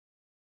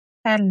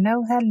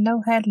Hello,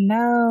 hello,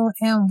 hello,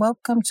 and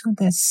welcome to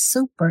the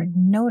Super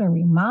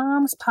Notary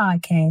Moms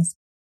podcast.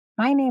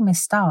 My name is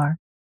Star,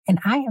 and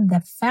I am the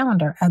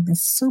founder of the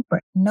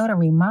Super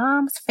Notary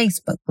Moms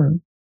Facebook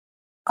group.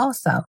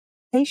 Also,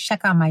 please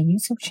check out my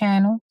YouTube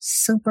channel,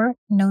 Super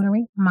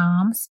Notary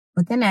Moms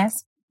with an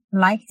S,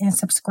 like and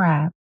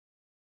subscribe.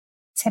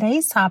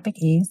 Today's topic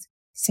is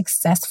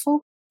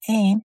successful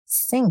and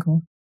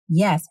single.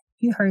 Yes,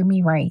 you heard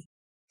me right.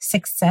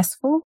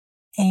 Successful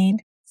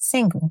and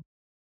single.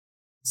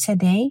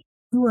 Today,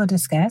 we will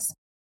discuss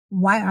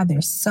why are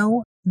there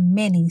so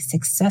many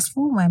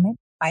successful women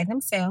by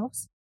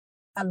themselves,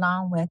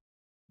 along with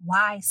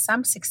why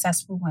some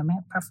successful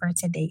women prefer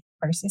to date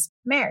versus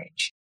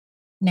marriage.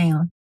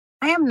 Now,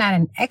 I am not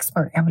an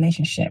expert in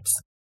relationships.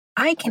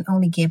 I can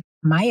only give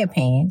my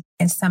opinion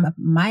and some of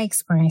my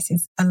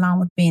experiences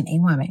along with being a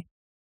woman.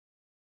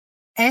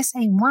 As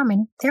a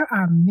woman, there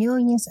are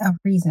millions of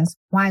reasons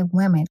why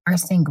women are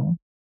single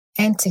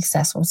and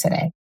successful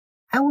today.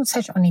 I will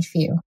touch on a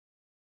few.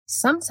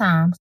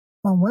 Sometimes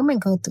when women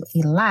go through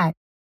a lot,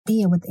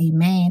 be it with a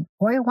man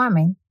or a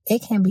woman,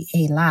 it can be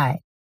a lot.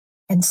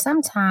 And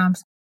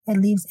sometimes it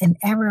leaves an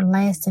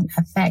everlasting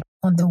effect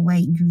on the way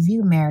you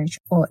view marriage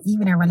or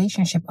even a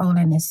relationship all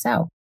in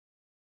itself.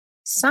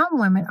 Some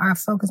women are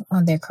focused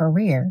on their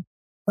career,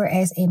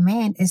 whereas a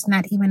man is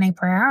not even a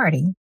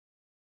priority.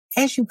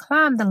 As you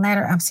climb the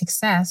ladder of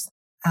success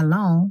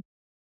alone,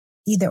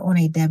 either on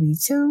a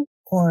W-2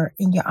 or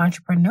in your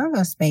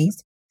entrepreneurial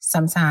space,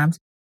 sometimes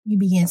you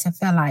begin to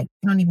feel like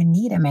you don't even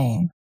need a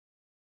man.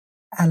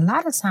 A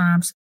lot of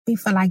times we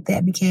feel like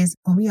that because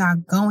when we are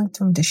going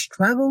through the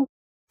struggle,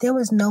 there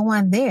was no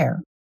one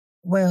there.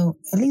 Well,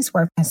 at least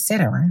worth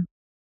considering.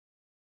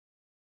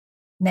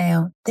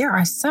 Now, there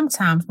are some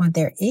times when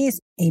there is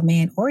a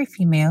man or a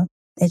female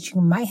that you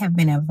might have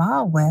been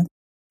involved with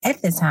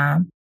at the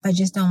time, but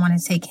just don't want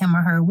to take him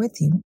or her with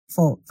you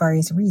for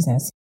various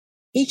reasons.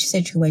 Each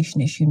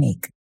situation is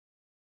unique.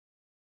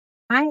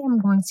 I am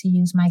going to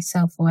use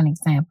myself for an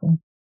example.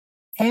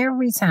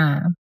 Every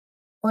time,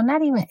 well,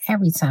 not even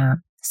every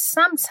time,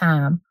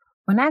 sometime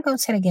when I go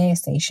to the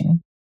gas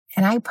station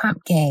and I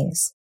pump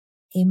gas,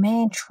 a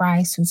man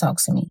tries to talk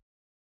to me.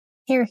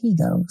 Here he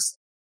goes.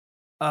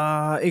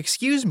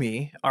 Excuse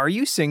me, are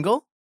you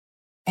single?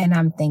 And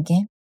I'm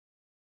thinking,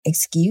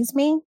 excuse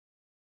me?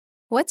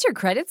 What's your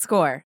credit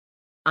score?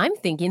 I'm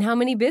thinking how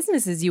many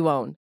businesses you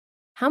own.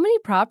 How many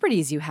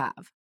properties you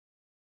have?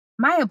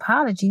 My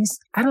apologies.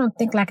 I don't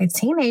think like a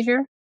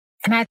teenager.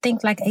 And I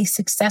think like a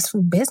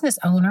successful business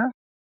owner.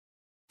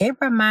 It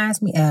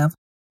reminds me of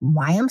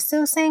why I'm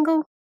still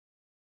single.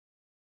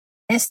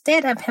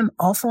 Instead of him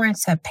offering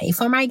to pay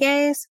for my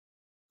gas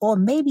or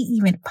maybe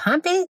even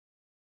pump it,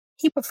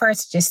 he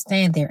prefers to just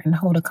stand there and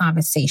hold a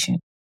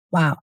conversation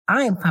while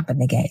I'm pumping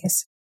the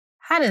gas.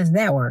 How does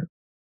that work?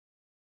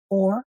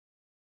 Or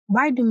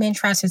why do men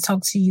try to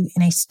talk to you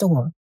in a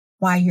store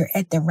while you're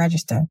at the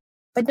register,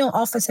 but don't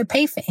offer to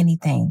pay for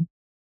anything?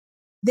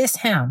 This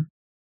him.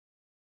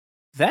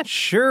 That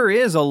sure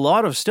is a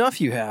lot of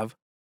stuff you have.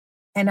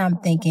 And I'm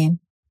thinking,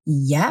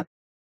 yep.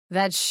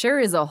 That sure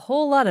is a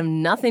whole lot of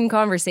nothing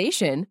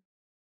conversation.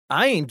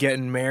 I ain't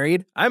getting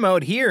married. I'm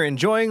out here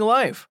enjoying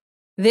life.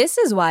 This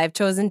is why I've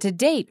chosen to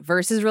date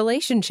versus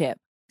relationship,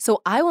 so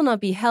I will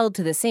not be held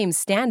to the same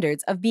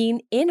standards of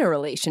being in a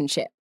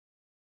relationship.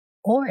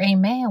 Or a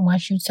man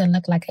wants you to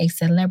look like a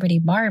celebrity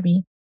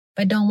Barbie,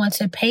 but don't want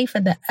to pay for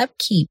the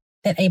upkeep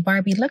that a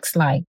Barbie looks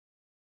like.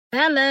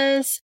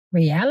 Fellas,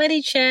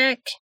 reality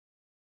check.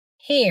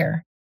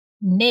 Hair,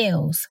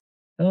 nails,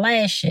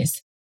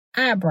 lashes,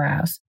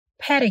 eyebrows,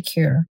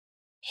 pedicure,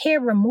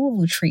 hair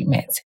removal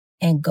treatments,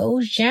 and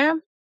Gold's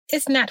Gym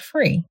is not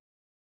free.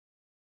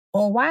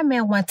 Or why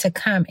men want to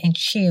come and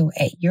chill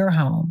at your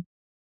home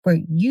where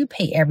you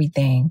pay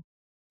everything,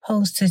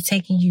 opposed to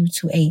taking you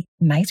to a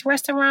nice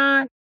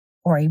restaurant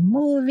or a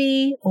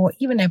movie or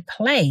even a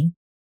play.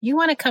 You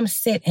want to come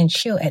sit and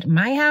chill at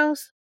my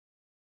house?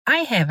 I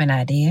have an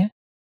idea.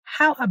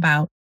 How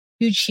about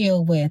you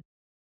chill with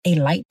a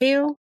light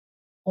bill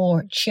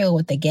or chill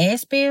with the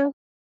gas bill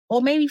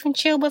or maybe even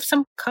chill with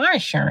some car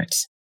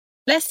insurance?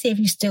 Let's see if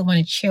you still want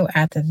to chill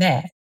after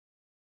that.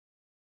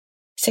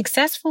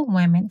 Successful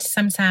women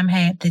sometimes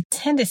have the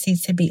tendency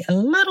to be a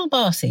little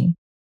bossy,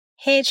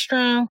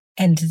 headstrong,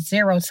 and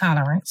zero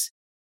tolerance.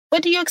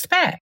 What do you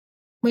expect?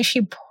 When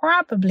she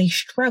probably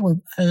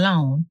struggled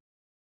alone.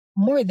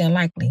 More than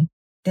likely,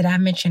 did I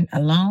mention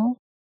alone?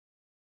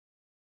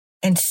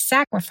 And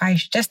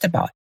sacrificed just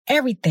about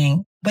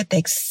everything with the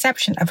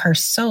exception of her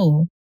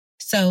soul.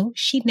 So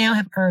she now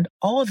have earned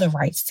all the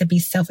rights to be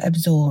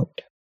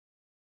self-absorbed.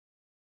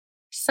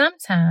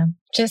 Sometimes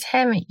just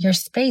having your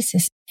space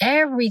is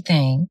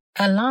everything,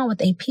 along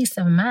with a peace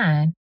of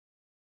mind.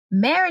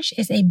 Marriage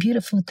is a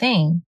beautiful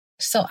thing,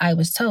 so I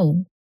was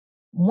told,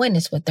 when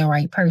it's with the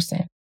right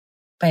person.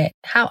 But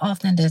how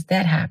often does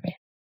that happen?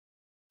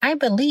 I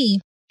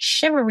believe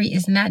chivalry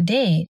is not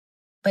dead,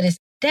 but it's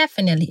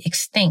definitely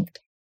extinct.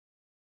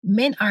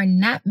 Men are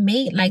not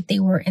made like they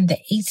were in the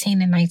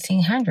 18 and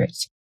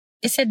 1900s.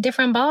 It's a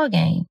different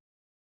ballgame.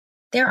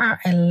 There are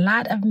a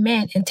lot of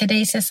men in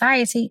today's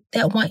society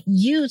that want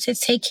you to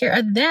take care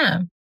of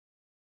them.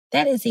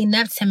 That is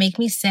enough to make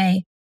me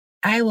say,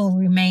 I will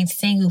remain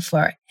single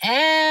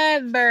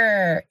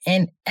forever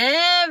and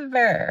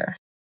ever.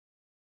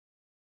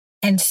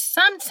 And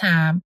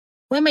sometimes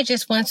women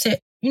just want to,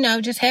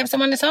 just have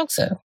someone to talk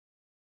to.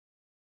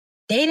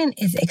 Dating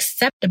is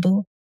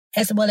acceptable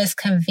as well as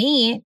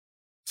convenient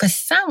for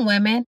some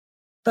women,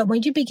 but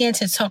when you begin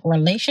to talk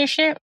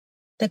relationship,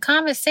 the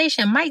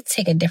conversation might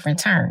take a different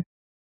turn.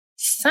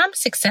 Some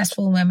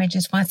successful women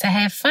just want to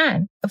have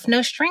fun with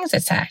no strings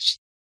attached.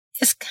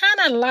 It's kind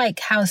of like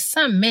how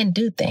some men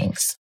do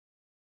things.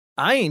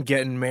 I ain't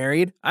getting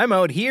married. I'm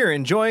out here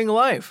enjoying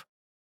life.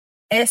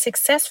 As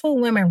successful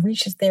women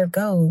reaches their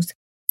goals,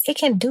 it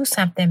can do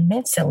something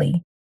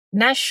mentally.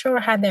 Not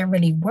sure how that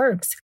really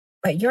works,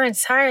 but your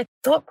entire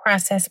thought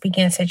process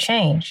begins to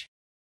change.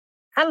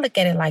 I look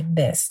at it like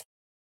this.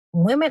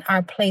 Women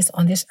are placed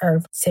on this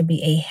earth to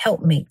be a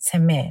helpmate to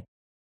men.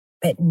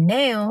 But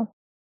now,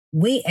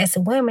 we as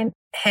women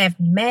have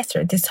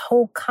mastered this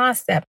whole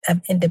concept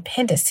of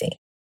independency.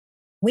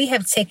 We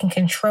have taken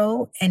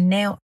control and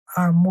now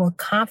are more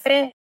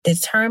confident,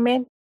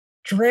 determined,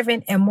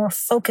 driven, and more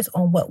focused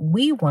on what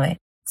we want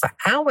for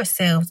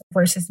ourselves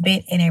versus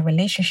being in a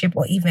relationship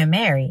or even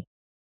married.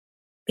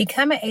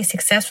 Becoming a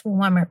successful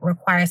woman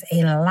requires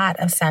a lot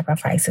of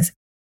sacrifices,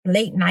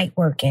 late night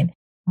working,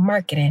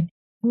 marketing,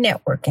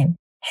 networking,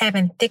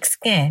 having thick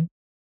skin,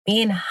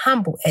 being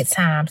humble at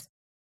times,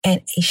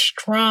 and a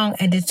strong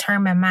and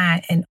determined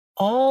mind, and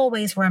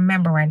always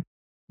remembering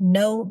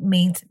no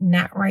means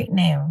not right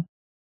now.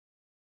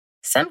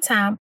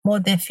 Sometimes, more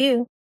than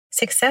few,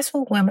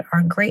 successful women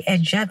are great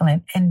at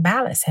juggling and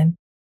balancing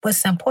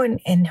what's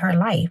important in her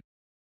life.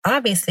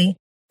 Obviously,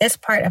 that's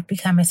part of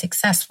becoming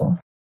successful.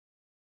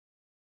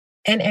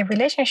 And a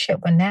relationship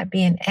will not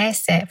be an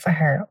asset for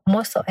her,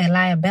 more so a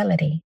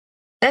liability.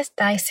 Let's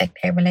dissect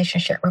a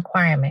relationship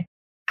requirement.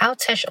 I'll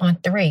touch on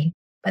 3,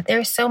 but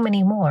there's so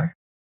many more.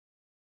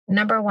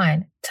 Number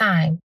 1,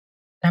 time.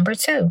 Number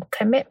 2,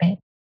 commitment.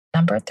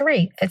 Number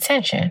 3,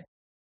 attention.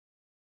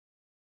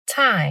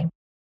 Time.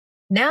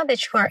 Now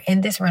that you are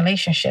in this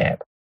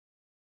relationship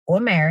or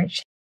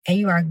marriage and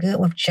you are good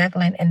with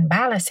juggling and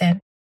balancing,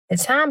 the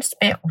time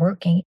spent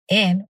working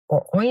in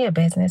or on your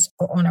business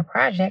or on a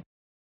project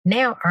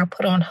now are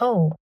put on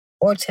hold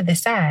or to the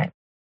side.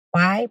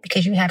 Why?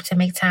 Because you have to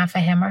make time for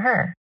him or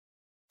her.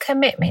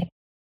 Commitment.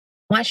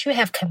 Once you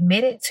have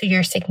committed to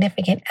your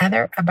significant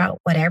other about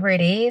whatever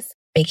it is,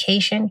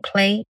 vacation,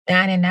 play,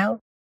 dining out,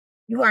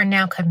 you are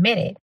now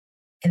committed.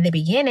 In the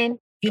beginning,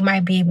 you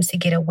might be able to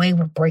get away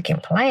with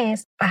breaking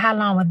plans, but how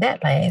long would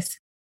that last?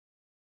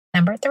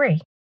 Number 3,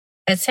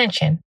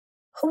 attention.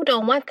 Who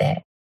don't want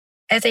that?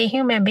 As a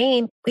human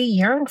being, we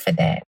yearn for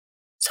that.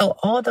 So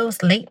all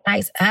those late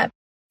nights up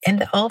in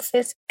the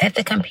office, at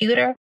the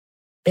computer,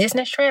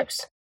 business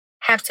trips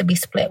have to be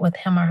split with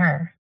him or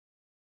her.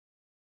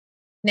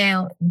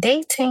 Now,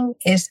 dating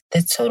is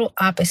the total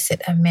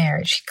opposite of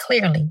marriage,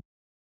 clearly.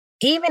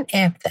 Even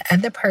if the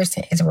other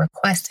person is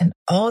requesting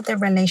all the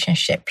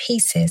relationship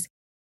pieces,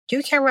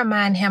 you can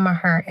remind him or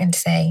her and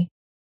say,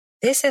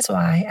 this is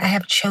why I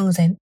have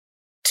chosen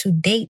to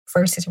date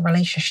versus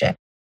relationship.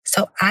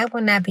 So I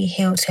will not be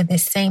held to the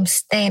same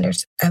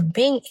standards of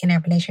being in a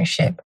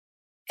relationship.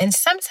 And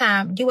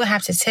sometimes you will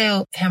have to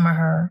tell him or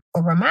her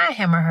or remind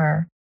him or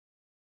her,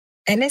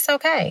 and it's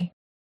okay.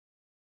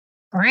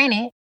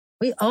 Granted,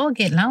 we all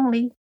get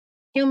lonely.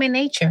 Human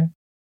nature.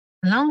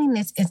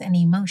 Loneliness is an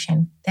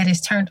emotion that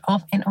is turned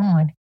off and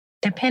on,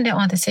 depending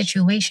on the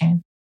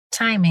situation,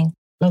 timing,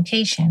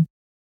 location,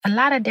 a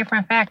lot of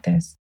different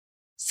factors.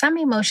 Some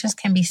emotions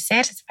can be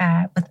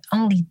satisfied with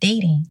only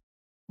dating.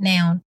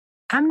 Now,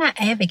 I'm not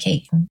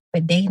advocating for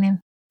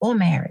dating or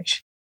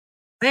marriage,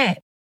 but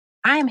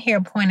I am here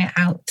pointing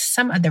out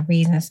some of the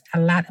reasons a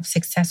lot of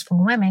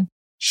successful women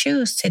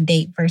choose to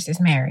date versus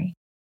marry.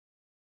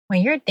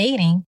 When you're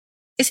dating,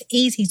 it's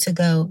easy to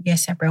go your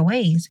separate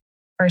ways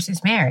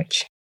versus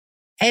marriage.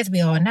 As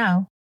we all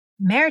know,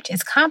 marriage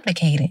is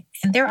complicated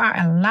and there are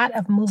a lot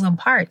of moving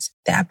parts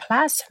that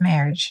applies to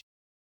marriage.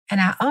 And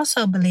I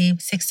also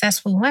believe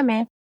successful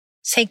women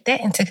take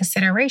that into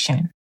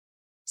consideration.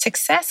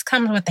 Success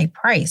comes with a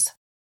price,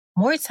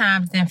 more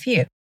times than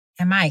few,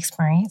 in my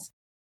experience.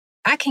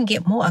 I can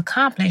get more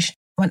accomplished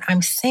when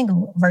I'm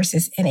single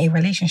versus in a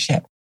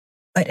relationship.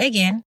 But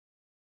again,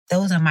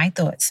 those are my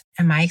thoughts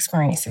and my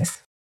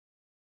experiences.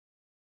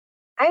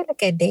 I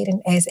look at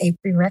dating as a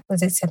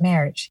prerequisite to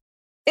marriage.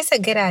 It's a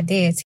good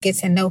idea to get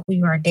to know who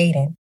you are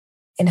dating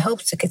in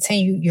hopes to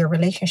continue your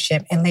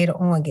relationship and later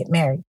on get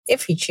married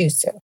if you choose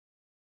to.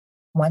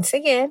 Once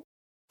again,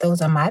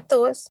 those are my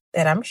thoughts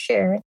that I'm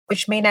sharing,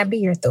 which may not be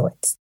your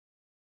thoughts.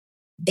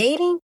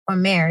 Dating or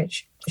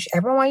marriage,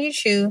 whichever one you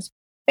choose,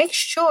 make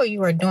sure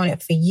you are doing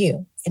it for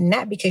you and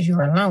not because you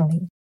are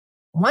lonely.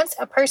 Once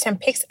a person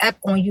picks up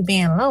on you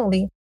being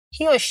lonely,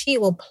 he or she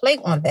will play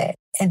on that,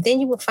 and then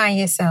you will find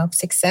yourself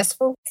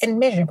successful and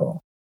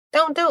miserable.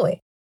 Don't do it.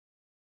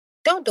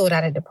 Don't do it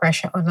out of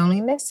depression or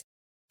loneliness.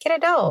 Get a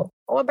dog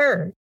or a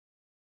bird.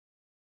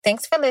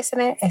 Thanks for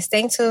listening and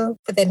stay tuned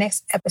for the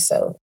next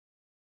episode.